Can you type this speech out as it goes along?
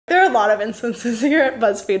lot of instances here at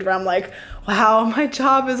BuzzFeed where I'm like, wow, my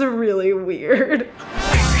job is really weird.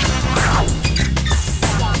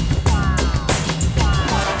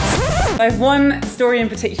 I have one story in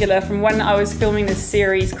particular from when I was filming this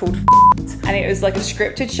series called and it was like a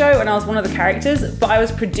scripted show and I was one of the characters, but I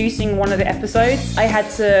was producing one of the episodes. I had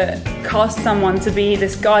to cast someone to be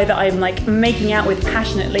this guy that I'm like making out with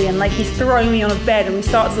passionately, and like he's throwing me on a bed and we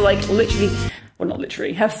start to like literally, well not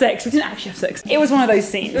literally, have sex. We didn't actually have sex. It was one of those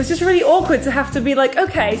scenes. It was just really awkward to have to be like,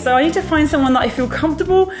 okay, so I need to find someone that I feel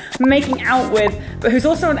comfortable making out with, but who's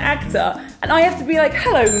also an actor. And I have to be like,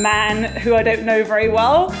 hello man, who I don't know very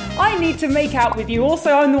well. I need to make out with you. Also,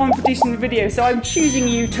 I'm the one producing the video, so I'm choosing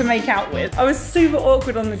you to make out with. I was super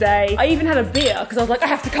awkward on the day. I even had a beer, because I was like, I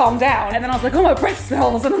have to calm down. And then I was like, oh, my breath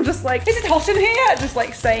smells. And I'm just like, is it hot in here? Just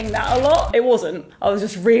like saying that a lot. It wasn't. I was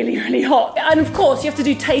just really, really hot. And of course, you have to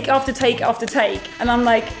do take after take after take. And I'm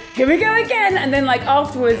like, here we go again. And then like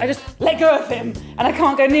afterwards, I just let go of him. And I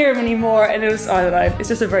can't go near him anymore. And it was, I don't know, it's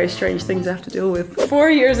just a very strange thing to have to deal with. 4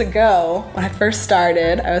 years ago, when I first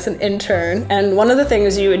started, I was an intern. And one of the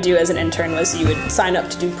things you would do as an intern was you would sign up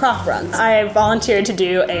to do prop runs. I volunteered to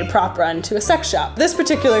do a prop run to a sex shop. This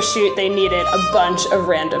particular shoot, they needed a bunch of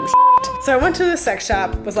random shit. So I went to the sex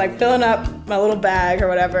shop, was like filling up my little bag or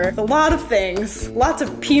whatever. A lot of things, lots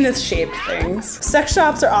of penis-shaped things. Sex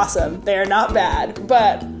shops are awesome. They are not bad.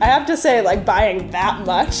 But I have to say, like, buying that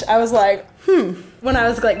much, I was like, When I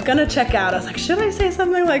was like gonna check out, I was like, should I say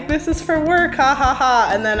something like this is for work, ha ha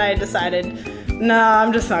ha? And then I decided, no,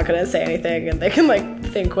 I'm just not gonna say anything and they can like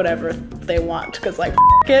think whatever they want, because like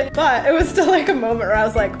f it. But it was still like a moment where I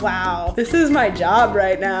was like, wow, this is my job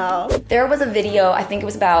right now. There was a video, I think it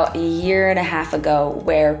was about 1.5 years ago,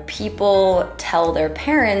 where people tell their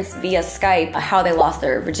parents via Skype how they lost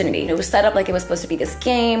their virginity. It was set up like it was supposed to be this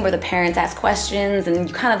game where the parents ask questions and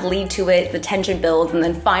you kind of lead to it, the tension builds, and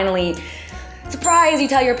then finally, surprise, you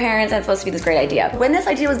tell your parents and it's supposed to be this great idea. When this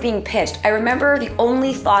idea was being pitched, I remember the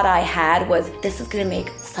only thought I had was, this is gonna make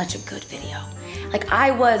such a good video. Like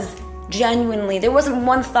I was genuinely, there wasn't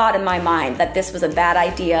one thought in my mind that this was a bad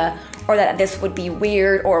idea or that this would be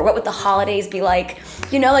weird or what would the holidays be like.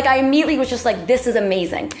 You know, like I immediately was just like, this is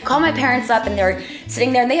amazing. Call my parents up and they're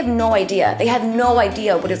sitting there and they have no idea. They have no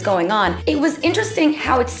idea what is going on. It was interesting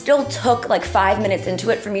how it still took like 5 minutes into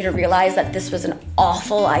it for me to realize that this was an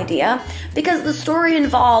awful idea, because the story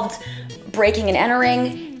involved breaking and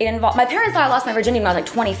entering. It involved, my parents thought I lost my virginity when I was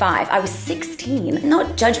like 25. I was 16,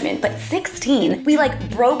 no judgment, but 16. We like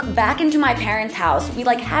broke back into my parents' house. We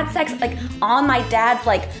like had sex like on my dad's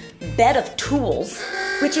like bed of tools,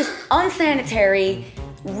 which is unsanitary,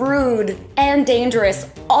 rude, and dangerous,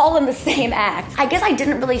 all in the same act. I guess I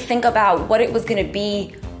didn't really think about what it was gonna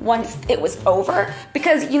be once it was over,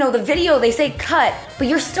 because you know, the video, they say cut, but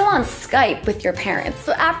you're still on Skype with your parents.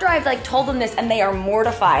 So after I've like told them this and they are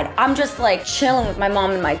mortified, I'm just like chilling with my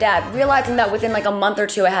mom and my dad, realizing that within like a month or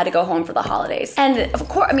two, I had to go home for the holidays. And of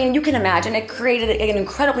course, I mean, you can imagine, it created an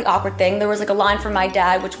incredibly awkward thing. There was like a line from my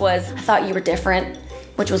dad, which was, I thought you were different,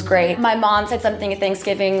 which was great. My mom said something at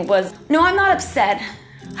Thanksgiving was, no, I'm not upset.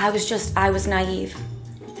 I was naive.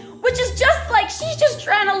 Which is just like, she's just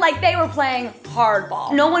trying to like, they were playing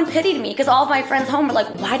hardball. No one pitied me because all of my friends home were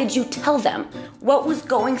like, why did you tell them? What was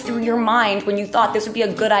going through your mind when you thought this would be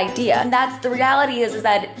a good idea? And that's the reality is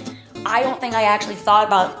that I don't think I actually thought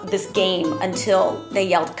about this game until they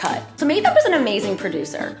yelled cut. So maybe that was an amazing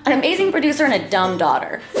producer and a dumb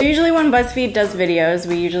daughter. Usually when BuzzFeed does videos,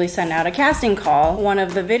 we usually send out a casting call. One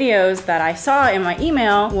of the videos that I saw in my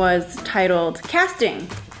email was titled Casting.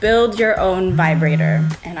 Build your own vibrator.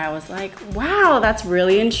 And I was like, wow, that's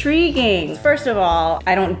really intriguing. First of all,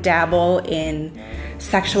 I don't dabble in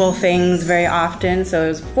sexual things very often, so it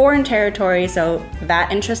was foreign territory, so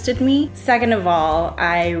that interested me. Second of all,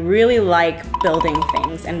 I really like building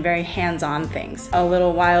things and very hands-on things. A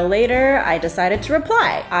little while later, I decided to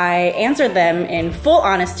reply. I answered them in full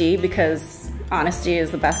honesty because honesty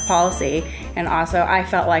is the best policy, and also I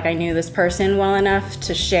felt like I knew this person well enough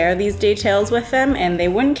to share these details with them and they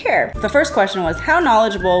wouldn't care. The first question was, how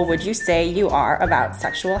knowledgeable would you say you are about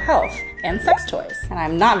sexual health and sex toys? And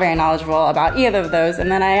I'm not very knowledgeable about either of those, and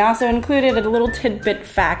then I also included a little tidbit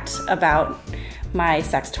fact about my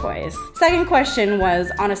sex toys. Second question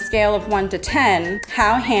was, on a scale of 1 to 10,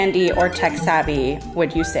 how handy or tech savvy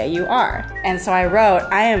would you say you are? And so I wrote,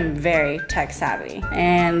 I am very tech savvy.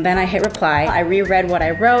 And then I hit reply. I reread what I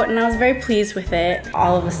wrote and I was very pleased with it.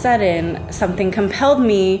 All of a sudden, something compelled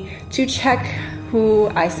me to check who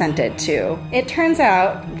I sent it to. It turns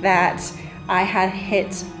out that I had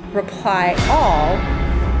hit reply all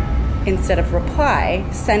instead of reply,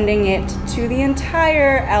 sending it to the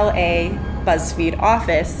entire LA BuzzFeed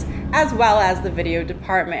office as well as the video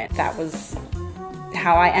department. That was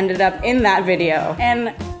how I ended up in that video.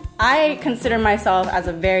 And I consider myself as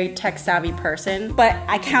a very tech-savvy person, but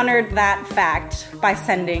I countered that fact by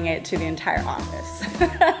sending it to the entire office.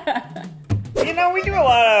 You know, we do a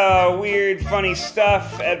lot of weird, funny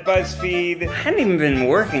stuff at BuzzFeed. I hadn't even been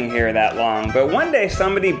working here that long, but one day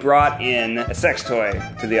somebody brought in a sex toy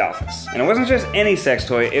to the office. And it wasn't just any sex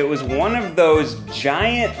toy, it was one of those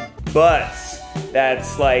giant butts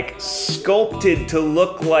that's like sculpted to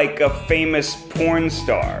look like a famous porn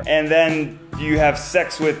star. And then you have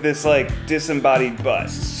sex with this like disembodied butt.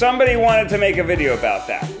 Somebody wanted to make a video about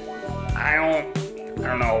that. I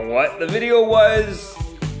don't know what the video was.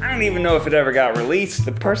 I don't even know if it ever got released.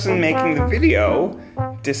 The person making the video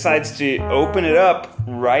decides to open it up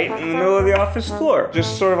right in the middle of the office floor.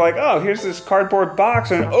 Just sort of like, oh, here's this cardboard box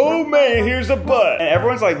and oh man, here's a butt. And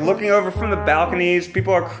everyone's like looking over from the balconies,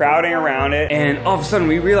 people are crowding around it. And all of a sudden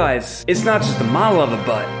we realize it's not just a model of a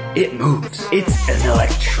butt, it moves. It's an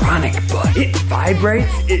electronic butt. It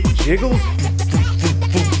vibrates, it jiggles.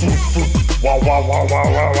 Wow, wow, wow,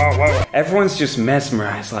 wow, wow, wow, wow. Everyone's just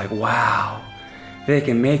mesmerized, like, wow. They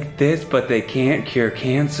can make this, but they can't cure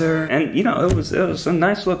cancer. And you know, it was a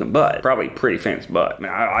nice looking butt. Probably pretty famous butt. I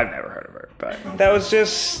mean, I've never heard of her, but that was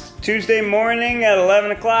just Tuesday morning at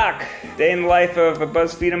 11 o'clock. Day in the life of a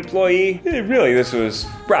BuzzFeed employee. Really, this was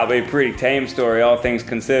probably a pretty tame story, all things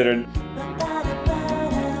considered.